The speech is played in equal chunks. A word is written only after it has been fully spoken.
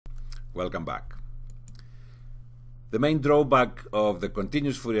Welcome back. The main drawback of the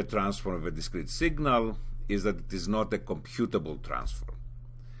continuous Fourier transform of a discrete signal is that it is not a computable transform.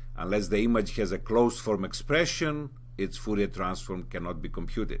 Unless the image has a closed form expression, its Fourier transform cannot be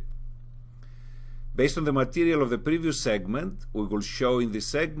computed. Based on the material of the previous segment, we will show in this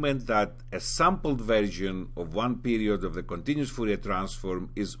segment that a sampled version of one period of the continuous Fourier transform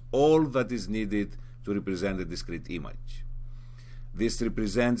is all that is needed to represent a discrete image. This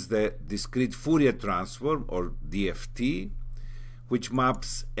represents the discrete Fourier transform, or DFT, which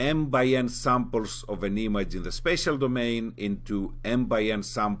maps m by n samples of an image in the spatial domain into m by n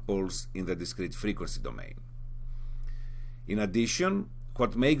samples in the discrete frequency domain. In addition,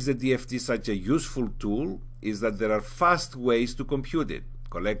 what makes the DFT such a useful tool is that there are fast ways to compute it,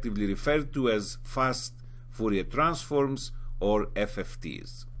 collectively referred to as fast Fourier transforms, or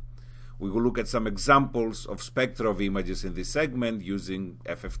FFTs. We will look at some examples of spectra of images in this segment using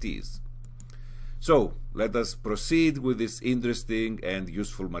FFTs. So, let us proceed with this interesting and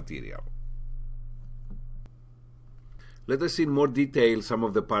useful material. Let us see in more detail some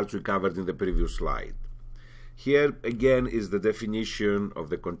of the parts we covered in the previous slide. Here again is the definition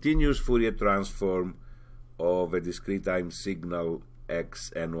of the continuous Fourier transform of a discrete time signal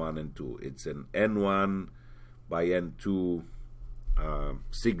x n1 and 2. It's an n1 by n2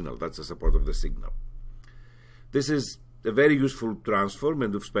 signal. That's the support of the signal. This is a very useful transform,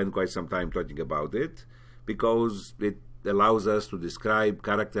 and we've spent quite some time talking about it because it allows us to describe,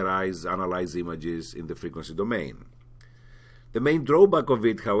 characterize, analyze images in the frequency domain. The main drawback of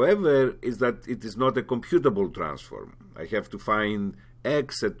it, however, is that it is not a computable transform. I have to find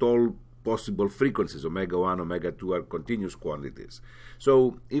x at all possible frequencies. Omega 1, omega 2 are continuous quantities.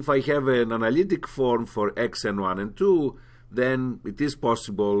 So if I have an analytic form for x n1 and 2, then it is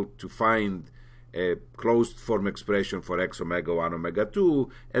possible to find a closed form expression for x omega 1, omega 2,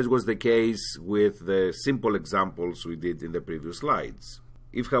 as was the case with the simple examples we did in the previous slides.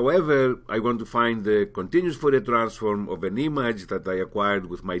 If, however, I want to find the continuous Fourier transform of an image that I acquired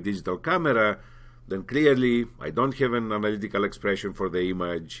with my digital camera, then clearly I don't have an analytical expression for the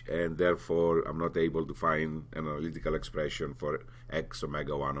image, and therefore I'm not able to find an analytical expression for x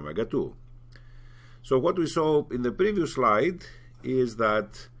omega 1, omega 2. So what we saw in the previous slide is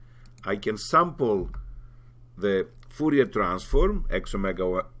that I can sample the Fourier transform x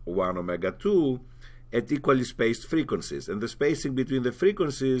omega 1, omega 2 at equally spaced frequencies, and the spacing between the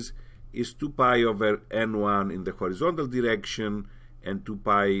frequencies is 2 pi over n1 in the horizontal direction and 2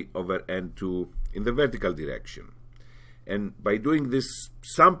 pi over n2 in the vertical direction. And by doing this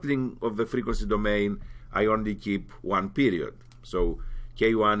sampling of the frequency domain, I only keep one period. So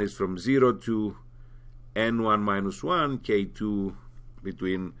k1 is from 0 to n1 minus 1, k2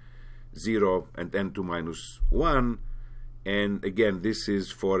 between 0 and n2 minus 1, and again this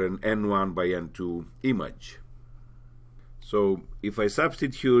is for an n1 by n2 image. So if I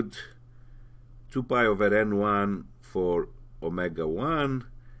substitute 2 pi over n1 for omega 1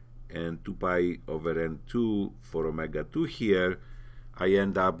 and 2 pi over n2 for omega 2 here, I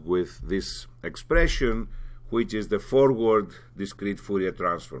end up with this expression, which is the forward discrete Fourier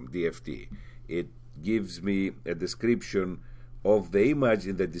transform, DFT. It gives me a description of the image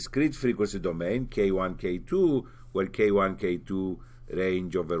in the discrete frequency domain, k1, k2, where k1, k2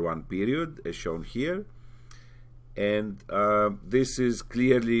 range over one period, as shown here. And this is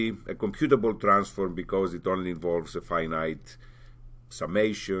clearly a computable transform because it only involves a finite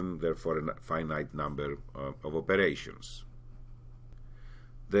summation, therefore a finite number of operations.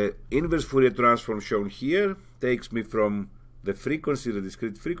 The inverse Fourier transform shown here takes me from the frequency, the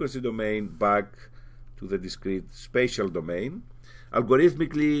discrete frequency domain, back to the discrete spatial domain.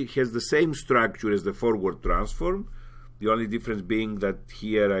 Algorithmically, it has the same structure as the forward transform, the only difference being that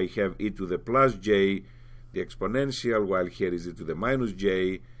here I have e to the plus j, the exponential, while here is e to the minus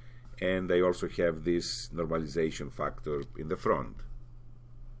j, and I also have this normalization factor in the front.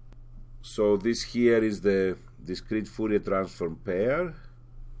 So this here is the discrete Fourier transform pair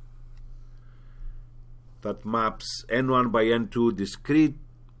that maps n1 by n2 discrete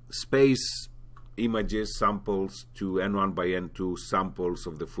space images samples to n1 by n2 samples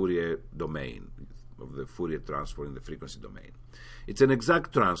of the Fourier domain, of the Fourier transform in the frequency domain. It's an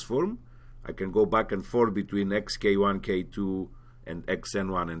exact transform. I can go back and forth between xk1, k2 and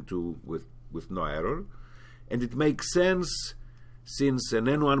xn1 and 2 with no error. And it makes sense since an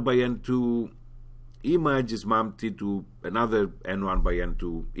n1 by n2 image is mapped to another n1 by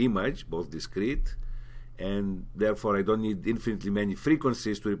n2 image, both discrete, and therefore I don't need infinitely many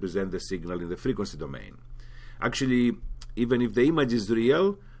frequencies to represent the signal in the frequency domain. Actually, even if the image is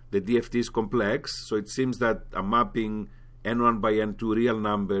real, the DFT is complex, so it seems that I'm mapping n1 by n2 real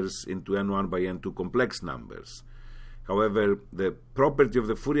numbers into n1 by n2 complex numbers. However, the property of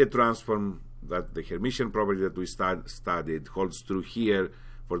the Fourier transform, that the Hermitian property that we studied, holds true here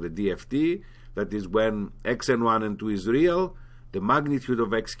for the DFT. That is, when xn1 and 2 is real, the magnitude of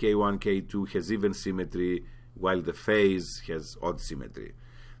xk1, k2 has even symmetry, while the phase has odd symmetry.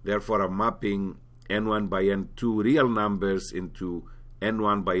 Therefore, I'm mapping n1 by n2 real numbers into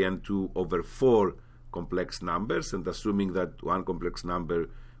n1 by n2 over 4 complex numbers, and assuming that one complex number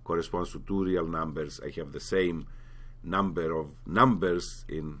corresponds to 2 real numbers, I have the same number of numbers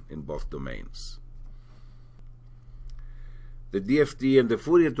in both domains. The DFT and the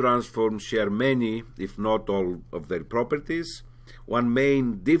Fourier transform share many, if not all, of their properties. One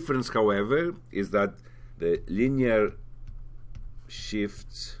main difference, however, is that the linear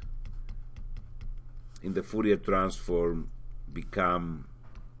shifts in the Fourier transform become,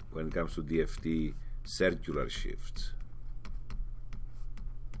 when it comes to DFT, circular shifts.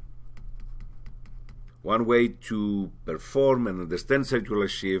 One way to perform and understand circular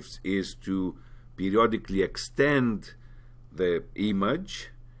shifts is to periodically extend the image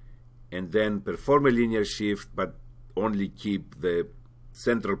and then perform a linear shift, but only keep the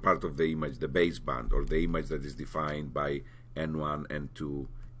central part of the image, the baseband, or the image that is defined by n1 and 2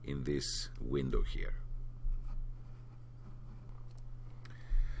 in this window here.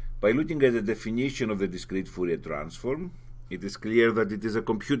 By looking at the definition of the discrete Fourier transform, it is clear that it is a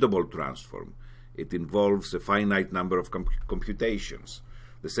computable transform. It involves a finite number of computations.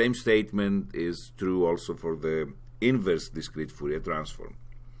 The same statement is true also for the inverse discrete Fourier transform.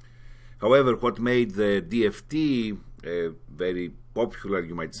 However, what made the DFT a very popular,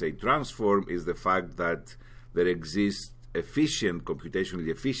 you might say, transform is the fact that there exist computationally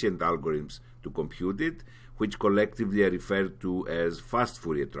efficient algorithms to compute it, which collectively are referred to as fast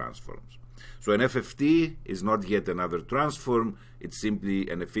Fourier transforms. So an FFT is not yet another transform, it's simply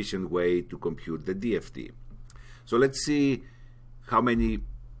an efficient way to compute the DFT. So let's see how many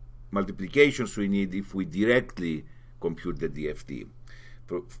multiplications we need if we directly compute the DFT.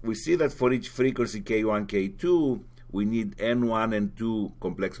 We see that for each frequency k1, k2, we need n1 and 2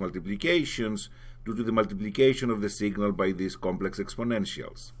 complex multiplications due to the multiplication of the signal by these complex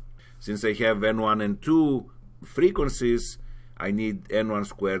exponentials. Since I have n1 and 2 frequencies, I need n1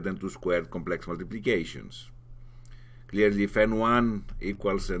 squared and 2 squared complex multiplications. Clearly, if n1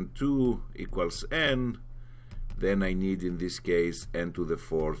 equals n2 equals n, then I need, in this case, n to the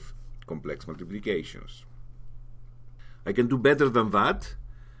 4th complex multiplications. I can do better than that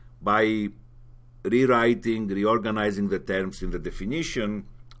by reorganizing the terms in the definition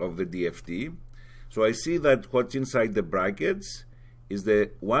of the DFT. So I see that what's inside the brackets is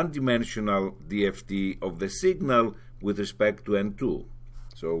the one-dimensional DFT of the signal with respect to n2.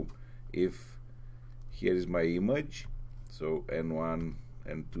 So if here is my image, so n1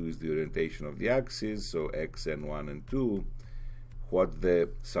 and 2 is the orientation of the axis, so x, n1 and 2, what the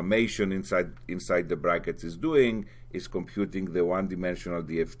summation inside the brackets is doing is computing the one-dimensional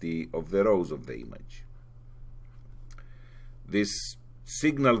DFT of the rows of the image. This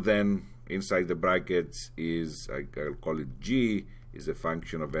signal then inside the brackets is, I'll call it G, is a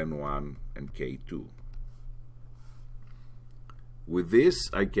function of n1 and k2. With this,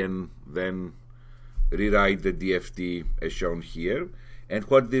 I can then rewrite the DFT as shown here. And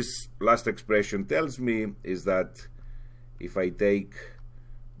what this last expression tells me is that if I take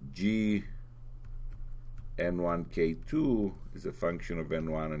G n1 k2 is a function of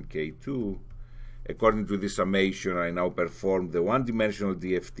n1 and k2, according to this summation, I now perform the one-dimensional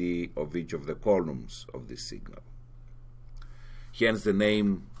DFT of each of the columns of this signal. Hence the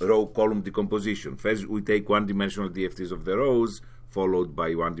name row-column decomposition. First, we take one-dimensional DFTs of the rows, followed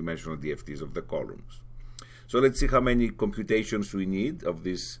by one-dimensional DFTs of the columns. So let's see how many computations we need of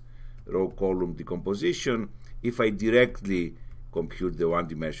this row-column decomposition if I directly compute the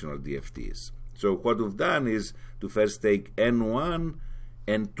one-dimensional DFTs. So what we've done is to first take n1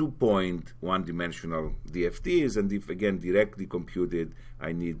 and 2-point one-dimensional DFTs, and if again directly computed,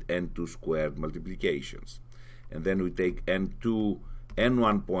 I need n2 squared multiplications. And then we take n2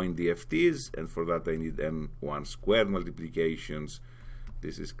 n1-point DFTs, and for that I need n1 squared multiplications.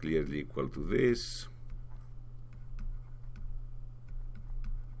 This is clearly equal to this.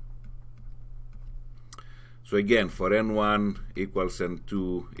 So again, for n1 equals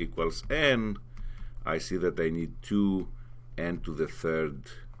n2 equals n, I see that I need 2 n to the 3rd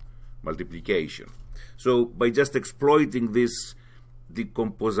multiplication. So by just exploiting this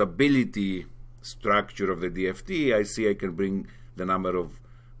decomposability structure of the DFT, I see I can bring the number of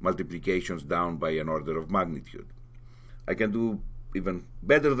multiplications down by an order of magnitude. I can do even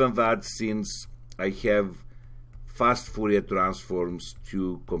better than that, since I have fast Fourier transforms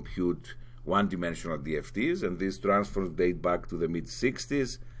to compute one-dimensional DFTs, and these transforms date back to the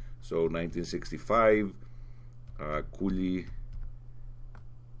mid-60s, so 1965, Cooley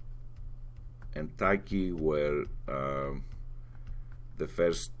and Taki were the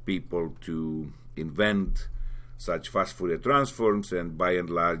first people to invent such fast Fourier transforms, and by and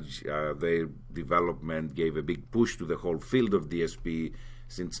large their development gave a big push to the whole field of DSP,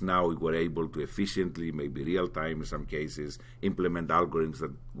 since now we were able to efficiently, maybe real time in some cases, implement algorithms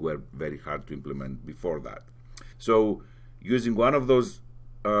that were very hard to implement before that. So using one of those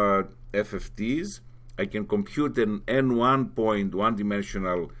FFTs, I can compute an n1 point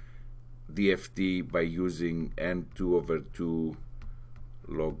one-dimensional DFT by using n2 over 2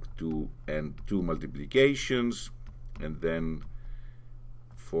 log 2 n2 multiplications, and then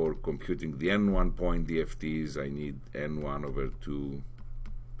for computing the n1 point DFTs I need n1 over 2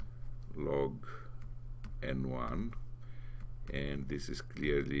 log n1, and this is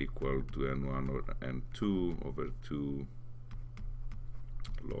clearly equal to n1 or n2 over 2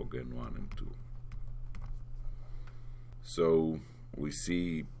 log n1 and 2. So we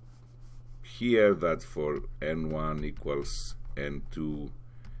see here that for n1 equals n2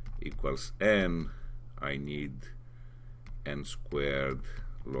 equals n, I need n squared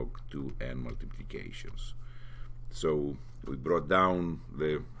log 2n multiplications. So we brought down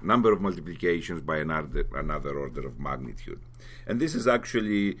the number of multiplications by another order of magnitude. And this is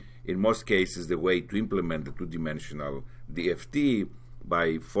actually, in most cases, the way to implement the two-dimensional DFT,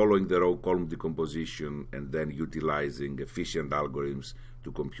 by following the row-column decomposition and then utilizing efficient algorithms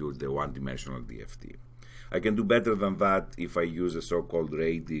to compute the one-dimensional DFT. I can do better than that if I use a so-called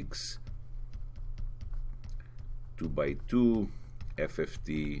radix 2x2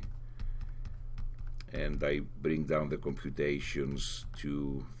 FFT, and I bring down the computations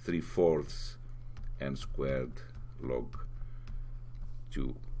to 3/4 n squared log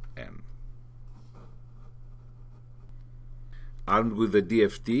 2n. Armed with the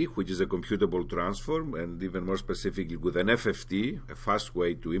DFT, which is a computable transform, and even more specifically with an FFT, a fast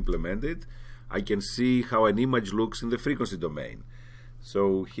way to implement it, I can see how an image looks in the frequency domain.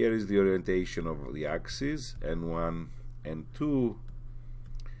 So here is the orientation of the axis, n1, n2,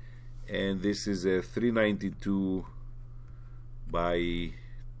 and this is a 392 by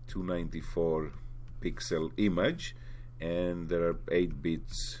 294 pixel image, and there are 8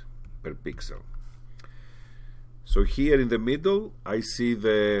 bits per pixel. So here in the middle I see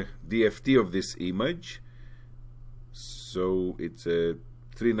the DFT of this image. So it's a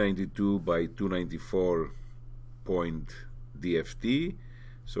 392 by 294 point DFT.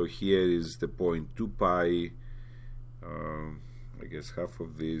 So here is the point 2 pi, I guess half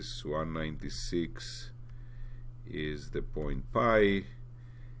of this 196 is the point pi,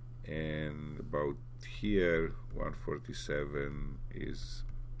 and about here 147 is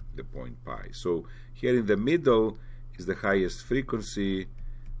the point pi. So here in the middle is the highest frequency,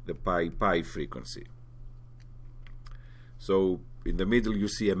 the pi frequency. So in the middle you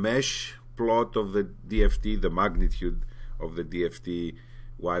see a mesh plot of the DFT, the magnitude of the DFT,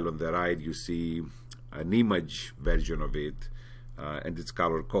 while on the right you see an image version of it, and it's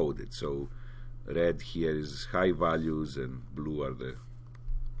color coded. So red here is high values and blue are the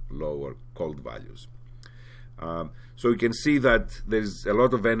low or cold values. So you can see that there's a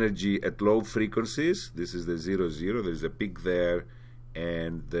lot of energy at low frequencies. This is the 0, 0. There's a peak there,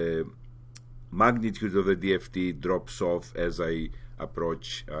 and the magnitude of the DFT drops off as I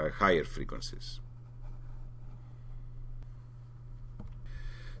approach higher frequencies.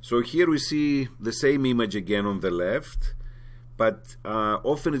 So here we see the same image again on the left, but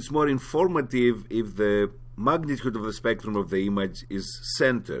often it's more informative if the magnitude of the spectrum of the image is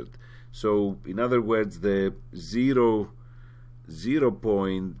centered. So in other words, the 0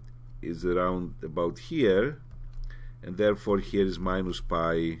 point is around about here, and therefore here is minus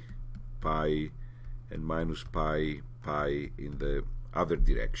pi, pi, and minus pi, pi in the other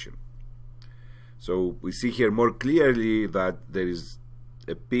direction. So we see here more clearly that there is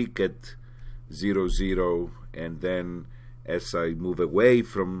a peak at 0, 0, and then as I move away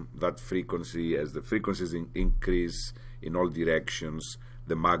from that frequency, as the frequencies increase in all directions,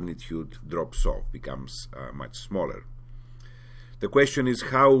 the magnitude drops off, becomes much smaller. The question is,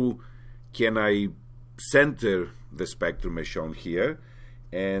 how can I center the spectrum as shown here?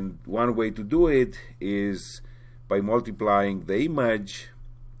 And one way to do it is by multiplying the image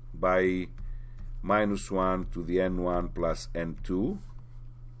by -1 to the n1 plus n2.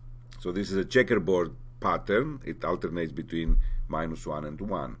 So this is a checkerboard pattern. It alternates between -1 and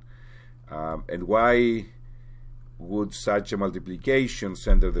 1. And why would such a multiplication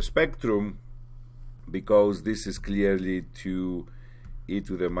center the spectrum? because this is clearly 2 e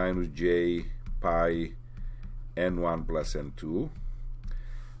to the minus j pi n1 plus n2.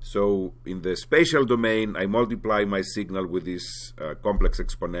 So in the spatial domain, I multiply my signal with this complex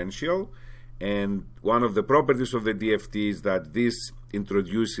exponential, and one of the properties of the DFT is that this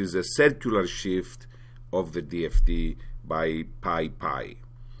introduces a circular shift of the DFT by pi pi.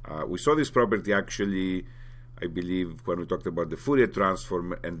 We saw this property actually, I believe, when we talked about the Fourier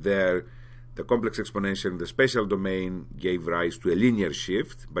transform, and there the complex exponential in the spatial domain gave rise to a linear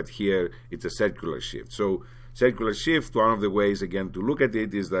shift, but here it's a circular shift. So circular shift, one of the ways again to look at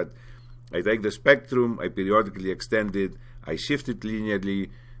it is that I take the spectrum, I periodically extend it, I shift it linearly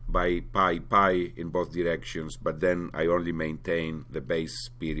by pi pi in both directions, but then I only maintain the base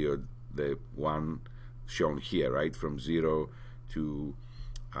period, the one shown here, right, from 0 to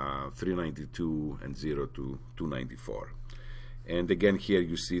 392 and 0 to 294. And again here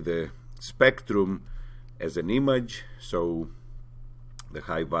you see the spectrum as an image, so the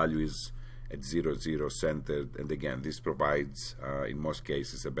high value is at 0, 0 centered, and again this provides in most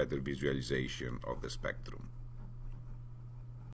cases a better visualization of the spectrum.